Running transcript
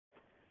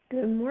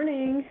Good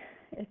morning.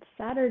 It's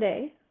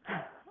Saturday.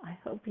 I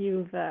hope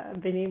you've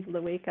been able to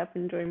wake up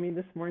and join me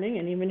this morning,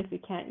 and even if you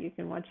can't, you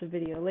can watch the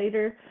video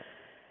later.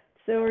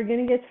 So we're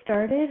going to get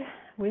started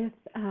with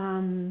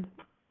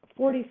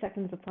 40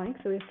 seconds of plank.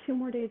 So we have 2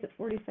 more days at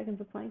 40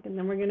 seconds of plank, and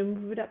then we're going to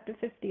move it up to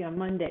 50 on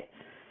Monday.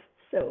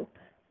 So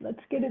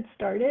let's get it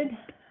started.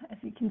 As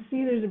you can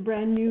see, there's a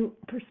brand new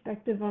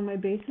perspective on my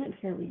basement.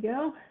 Here we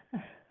go.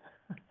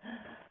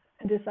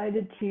 I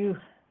decided to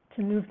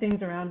move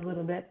things around a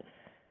little bit.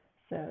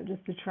 So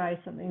just to try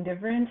something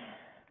different.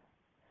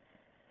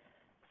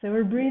 So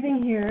we're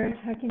breathing here,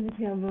 tucking the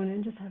tailbone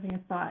in, just having a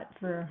thought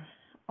for,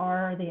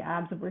 are the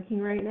abs working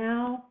right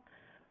now?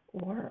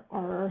 Or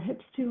are our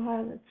hips too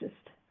high? Let's just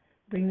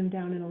bring them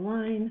down in a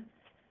line.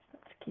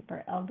 Let's keep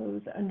our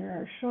elbows under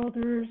our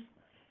shoulders.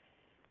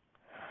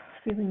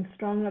 Feeling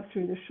strong up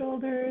through the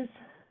shoulders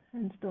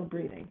and still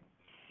breathing.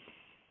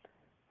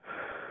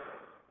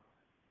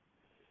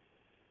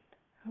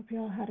 Hope you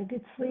all had a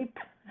good sleep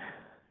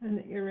and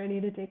that you're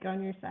ready to take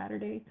on your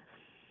Saturday.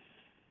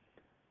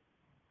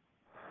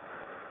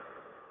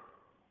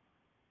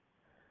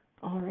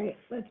 All right,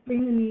 let's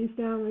bring the knees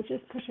down. Let's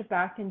just push it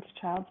back into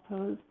child's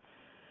pose.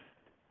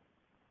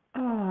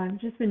 Oh,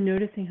 I've just been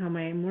noticing how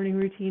my morning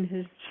routine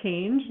has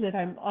changed, that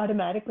I'm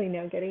automatically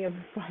now getting up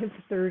at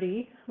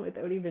 5:30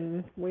 without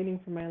even waiting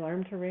for my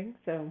alarm to ring.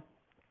 So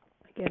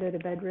I get out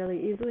of bed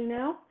really easily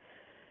now,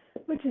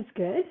 which is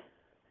good.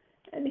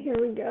 And here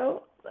we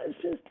go.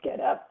 Let's just get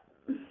up.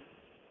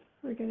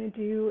 We're going to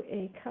do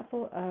a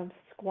couple of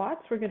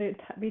squats. We're going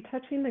to be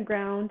touching the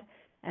ground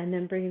and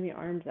then bringing the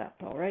arms up,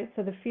 all right?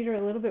 So the feet are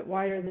a little bit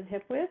wider than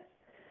hip width.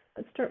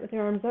 Let's start with the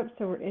arms up.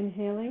 So we're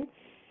inhaling.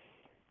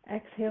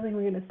 Exhaling,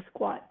 we're going to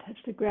squat, touch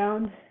the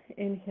ground,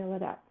 inhale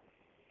it up.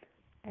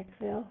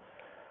 Exhale,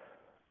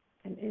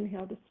 and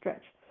inhale to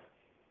stretch.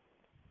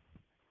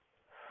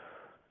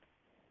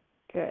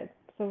 Good.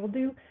 So we'll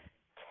do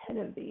 10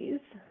 of these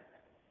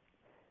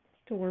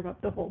to warm up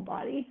the whole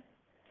body.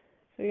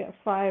 So we got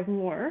 5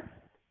 more.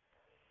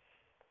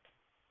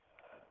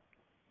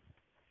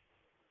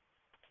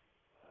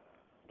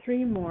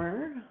 Three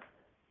more.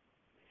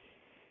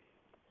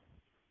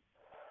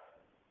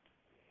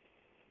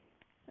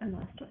 And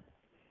last one.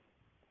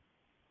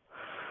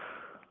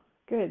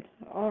 Good.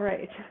 All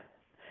right.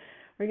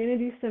 We're going to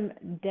do some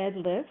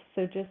deadlifts,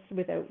 so just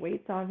without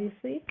weights,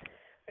 obviously.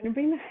 I'm going to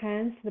bring the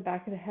hands to the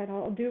back of the head.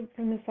 I'll do it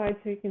from the side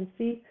so you can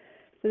see.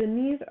 So the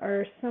knees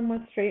are somewhat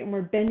straight, and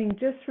we're bending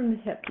just from the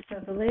hips. So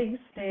the legs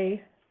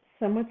stay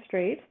somewhat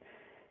straight.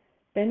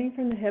 Bending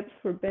from the hips,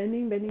 we're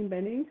bending, bending,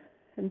 bending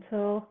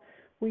until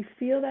we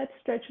feel that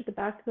stretch at the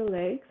back of the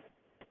legs.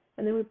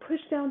 And then we push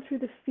down through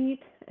the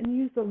feet and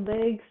use the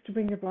legs to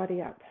bring your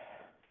body up.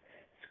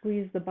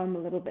 Squeeze the bum a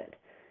little bit.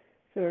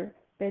 So we're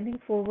bending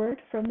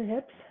forward from the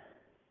hips.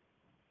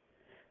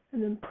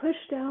 And then push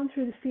down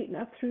through the feet and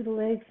up through the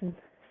legs and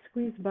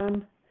squeeze the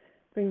bum,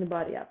 bring the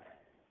body up.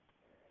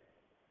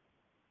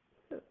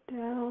 So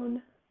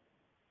down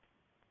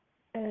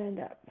and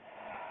up.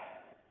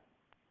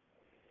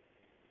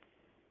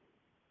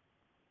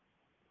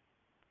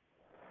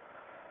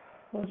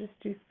 We'll just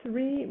do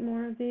 3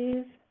 more of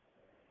these.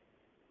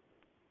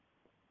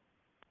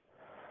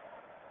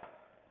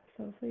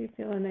 So hopefully you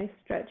feel a nice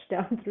stretch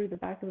down through the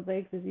back of the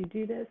legs as you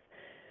do this.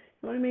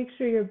 You want to make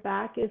sure your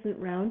back isn't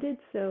rounded,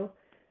 so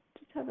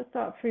just have a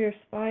thought for your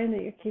spine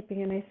that you're keeping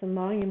it nice and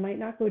long. You might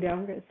not go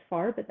down as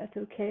far, but that's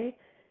okay.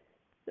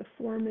 The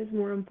form is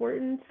more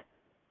important.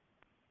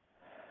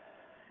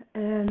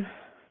 And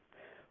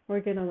we're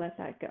going to let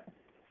that go.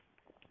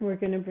 We're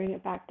going to bring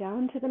it back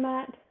down to the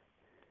mat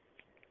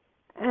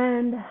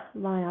and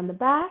lie on the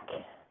back.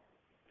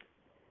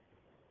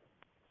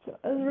 So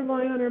as we're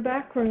lying on our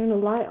back, we're going to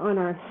lie on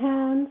our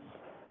hands,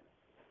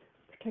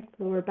 protect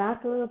the lower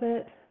back a little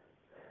bit.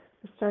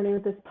 We're starting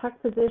with this tuck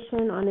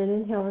position. On an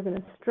inhale, we're going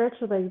to stretch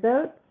the legs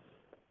out.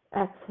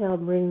 Exhale,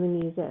 bring the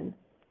knees in.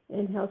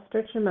 Inhale,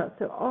 stretch them out.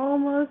 So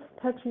almost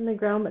touching the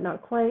ground, but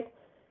not quite.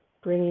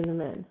 Bringing them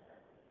in.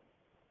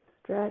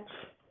 Stretch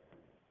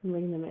and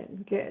bring them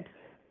in. Good.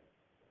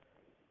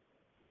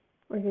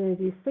 We're going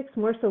to do 6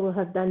 more, so we'll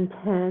have done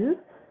 10.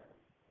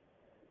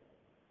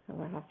 So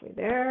we're halfway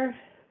there.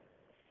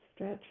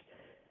 Stretch.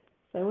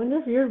 So I wonder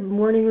if your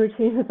morning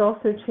routine has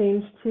also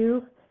changed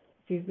too.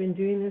 If you've been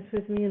doing this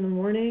with me in the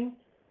morning,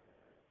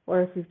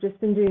 or if you've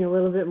just been doing a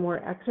little bit more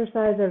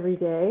exercise every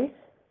day.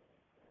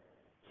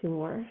 2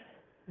 more.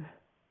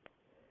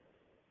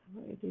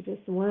 Let me do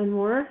just 1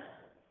 more.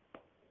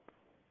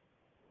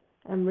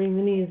 And bring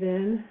the knees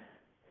in.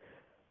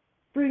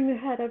 Bring the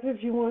head up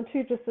if you want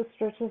to, just to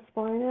stretch the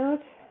spine out.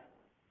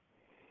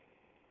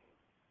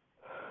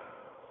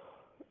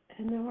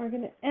 And then we're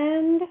going to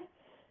end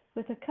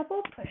with a couple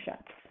of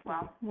push-ups.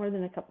 Well, more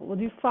than a couple. We'll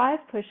do 5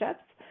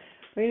 push-ups.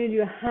 We're going to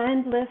do a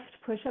hand lift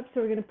push-up. So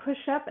we're going to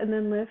push up and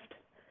then lift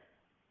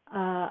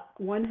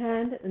one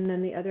hand and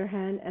then the other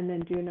hand and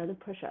then do another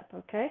push-up,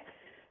 okay?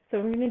 So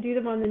we're going to do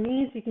them on the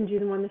knees. You can do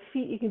them on the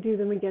feet. You can do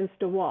them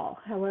against a wall,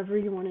 however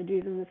you want to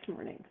do them this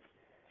morning.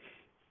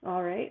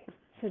 All right.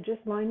 So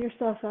just line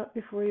yourself up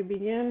before you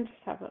begin.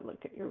 Just have a look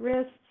at your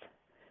wrists.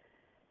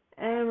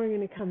 And we're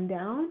going to come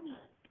down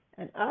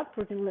and up.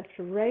 We're going to lift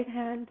your right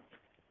hand,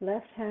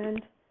 left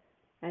hand,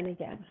 and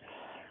again.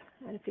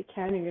 And if you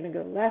can, you're going to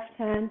go left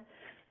hand,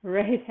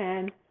 right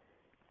hand,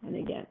 and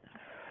again.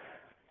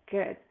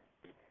 Good.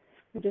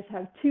 We just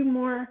have two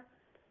more.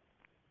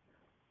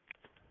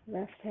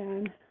 Left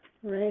hand,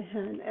 right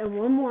hand, and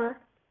one more.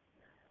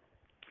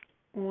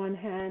 One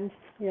hand,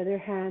 the other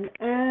hand,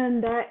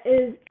 and that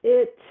is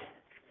it.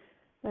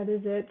 That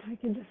is it. I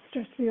can just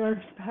stretch the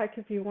arms back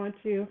if you want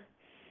to.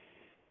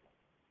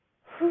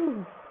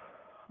 Whew.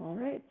 All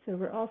right, so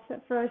we're all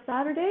set for our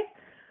Saturday.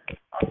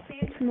 I'll see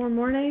you tomorrow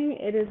morning.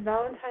 It is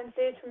Valentine's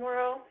Day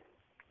tomorrow,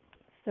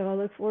 so I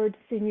look forward to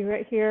seeing you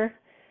right here,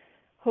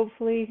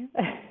 hopefully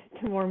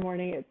tomorrow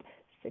morning at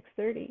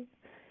 6:30.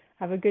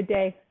 Have a good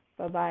day.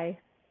 Bye-bye.